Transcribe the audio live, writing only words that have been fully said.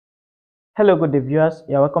Hello, good day viewers.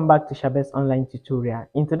 Yeah, welcome back to Shabes online tutorial.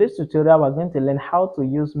 In today's tutorial, we're going to learn how to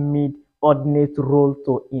use mid-ordinate rule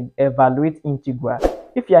to evaluate Integra.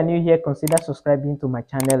 If you are new here, consider subscribing to my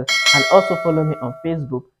channel and also follow me on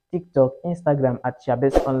Facebook, TikTok, Instagram at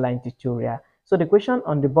Shabes online tutorial. So the question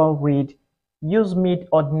on the board read: use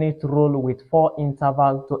mid-ordinate rule with 4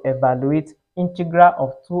 intervals to evaluate integral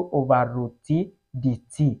of 2 over root t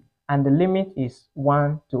dt, and the limit is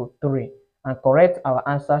 1 to 3, and correct our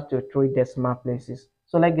answers to 3 decimal places.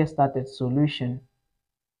 So let's get started. Solution.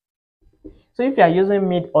 So if you are using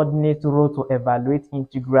mid-ordinate rule to evaluate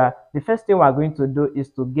integral, the first thing we are going to do is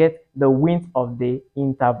to get the width of the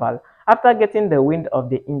interval. After getting the width of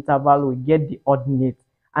the interval, we get the ordinate.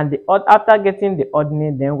 And after getting the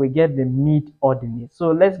ordinate, then we get the mid-ordinate.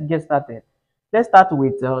 So let's get started. Let's start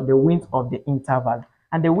with the width of the interval.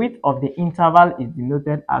 And the width of the interval is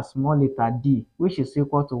denoted as small letter d, which is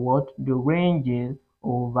equal to what? The ranges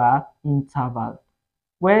over interval,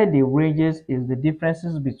 where the ranges is the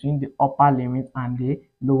differences between the upper limit and the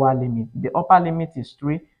lower limit. The upper limit is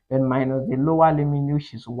 3, then minus the lower limit,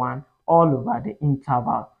 which is 1, all over the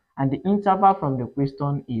interval. And the interval from the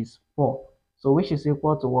question is 4. So which is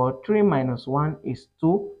equal to what? 3 minus 1 is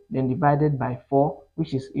 2, then divided by 4,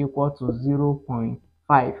 which is equal to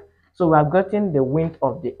 0.5. So we have gotten the width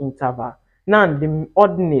of the interval. Now the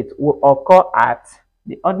ordinate will occur at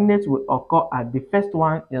the first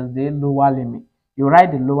one is the lower limit. You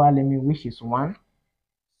write the lower limit, which is 1.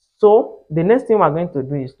 So the next thing we're going to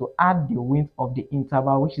do is to add the width of the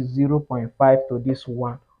interval, which is 0.5, to this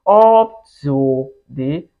one up to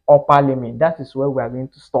the upper limit. That is where we are going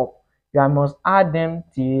to stop. You must add them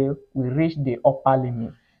till we reach the upper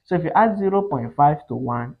limit. So if you add 0.5 to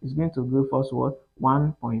 1, it's going to give us what?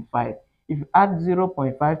 1.5. If you add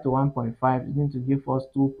 0.5 to 1.5, it's going to give us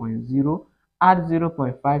 2.0. Add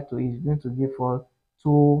 0.5 to it, it's going to give us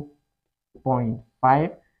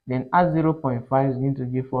 2.5. Then add 0.5 is going to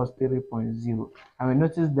give us 3.0. And we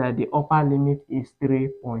notice that the upper limit is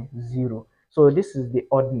 3.0. So this is the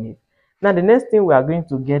ordinate. Now the next thing we are going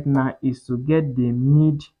to get now is to get the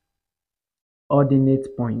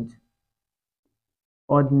mid-ordinate point.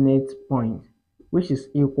 Which is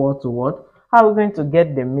equal to what? How are we going to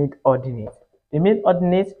get the mid-ordinate? The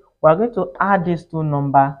mid-ordinate, we are going to add these two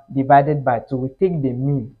numbers divided by 2. We take the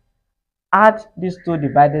mean. Add these 2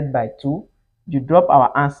 divided by 2, you drop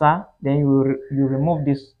our answer, then you remove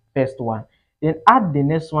this first one. Then add the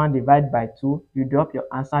next one divided by 2, you drop your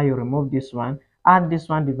answer, you remove this one. Add this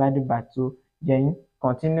one divided by 2, then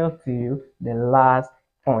continue to the last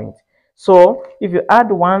point. So if you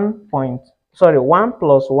add 1 plus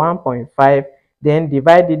 1.5, then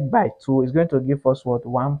divide it by 2, is going to give us what?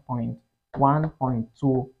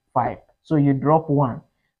 1.25. So you drop 1.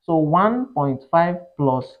 So 1.5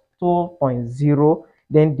 plus 2.0,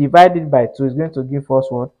 then divided by 2 is going to give us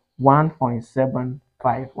what?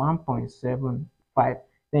 1.75.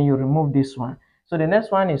 Then you remove this one. So the next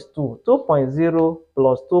one is 2.0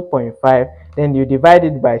 plus 2.5, then you divide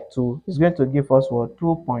it by 2, is going to give us what?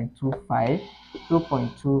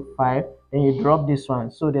 2.25. Then you drop this one.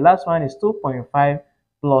 So the last one is 2.5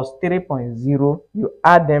 plus 3.0, you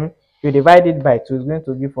add them, you divide it by 2, is going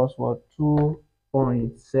to give us what?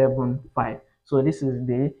 2.75. So this is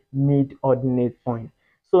the mid-ordinate point.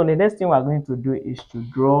 So the next thing we are going to do is to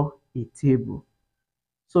draw a table.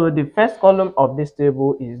 So the first column of this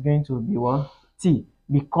table is going to be what? T.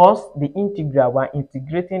 Because the integral, we're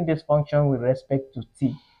integrating this function with respect to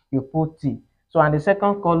t, you put t. So and the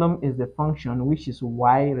second column is the function, which is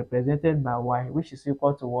y, represented by y, which is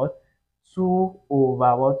equal to what? 2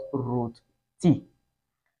 over what? Root t.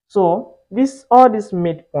 So all this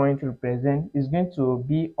midpoint represent is going to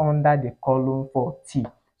be under the column for t.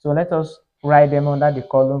 So let us write them under the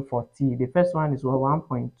column for t. The first one is what?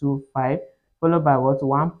 1.25, followed by what?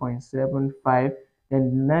 1.75. Then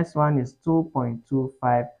the next one is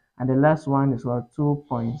 2.25, and the last one is what?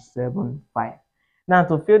 2.75. Now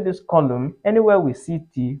to fill this column, anywhere we see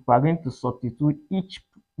t, we are going to substitute each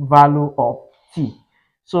value of t.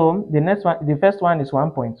 So the first one is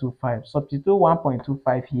 1.25. Substitute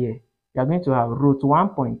 1.25 here. You are going to have root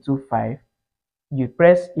 1.25. You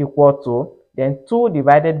press equal to, then 2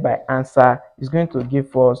 divided by answer is going to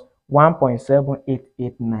give us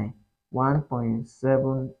 1.7889.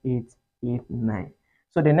 1.7889.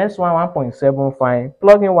 So the next one, 1.75.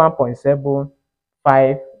 Plug in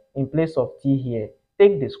 1.75 in place of t here.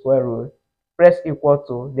 Take the square root, press equal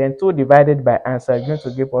to, then 2 divided by answer is going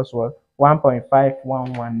to give us what?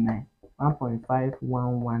 1.5119.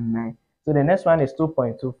 1.5119. So the next one is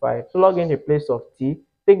 2.25. Plug in the place of t,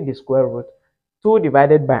 take the square root. 2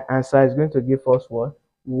 divided by answer is going to give us what?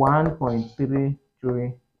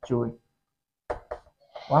 1.333.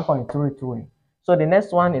 1.33. So the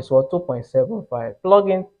next one is what? 2.75. Plug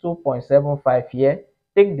in 2.75 here,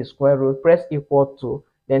 take the square root, press equal to,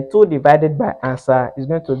 then 2 divided by answer is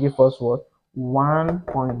going to give us what?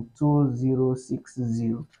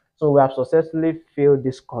 1.2060. So we have successfully filled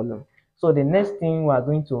this column. So the next thing we are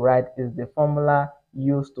going to write is the formula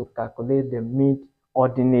used to calculate the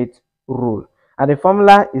mid-ordinate rule. And the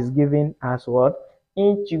formula is given as what?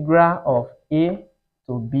 Integral of a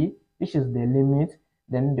to b, which is the limit,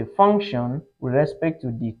 then the function with respect to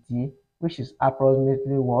dt, which is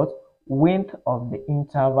approximately what? Width of the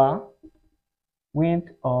interval,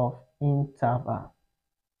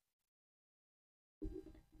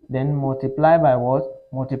 then multiply by what?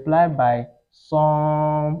 Multiply by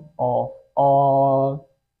sum of all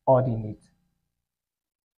ordinates.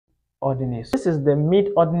 This is the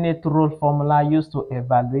mid-ordinate rule formula used to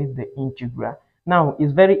evaluate the integral. Now,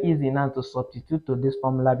 it's very easy now to substitute to this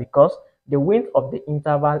formula because the width of the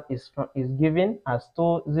interval is given as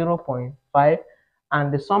 0.5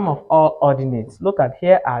 and the sum of all ordinates. Look at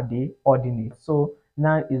here are the ordinates. So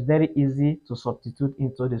now it's very easy to substitute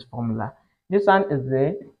into this formula. This one is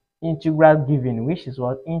the integral given, which is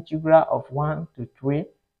what? Integral of 1 to 3,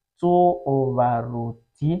 2 over root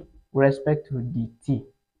t respect to dt,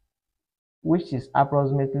 which is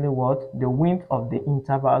approximately what? The width of the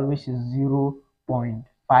interval, which is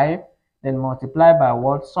 0.5, then multiply by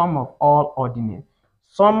what? Sum of all ordinates.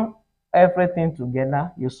 Sum everything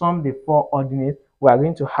together, you sum the 4 ordinates, we are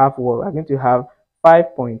going to have what? We are going to have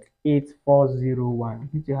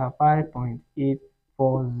 5.8401. Going to have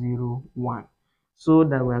 5.8401. So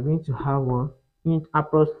that we are going to have what? In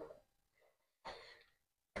approximately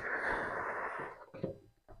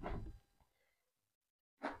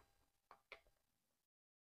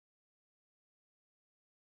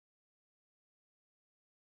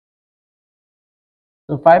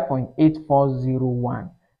so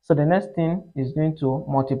 5.8401. So the next thing is going to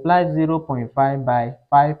multiply 0.5 by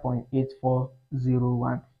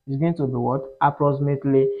 5.8401. It's going to be what?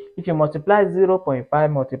 Approximately. If you multiply 0.5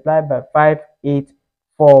 multiplied by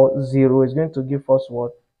 5840, it's going to give us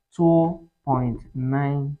what?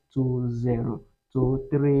 2.920 to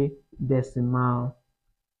 3 decimal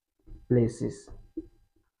places.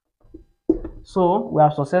 So we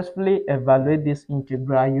have successfully evaluated this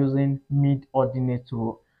integral using mid-ordinate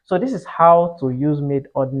rule. So this is how to use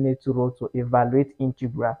mid-ordinate rule to evaluate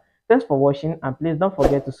integral. Thanks for watching, and please don't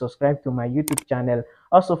forget to subscribe to my YouTube channel.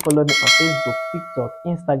 Also follow me on Facebook, TikTok,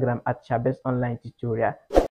 Instagram at Shabez Online Tutorial.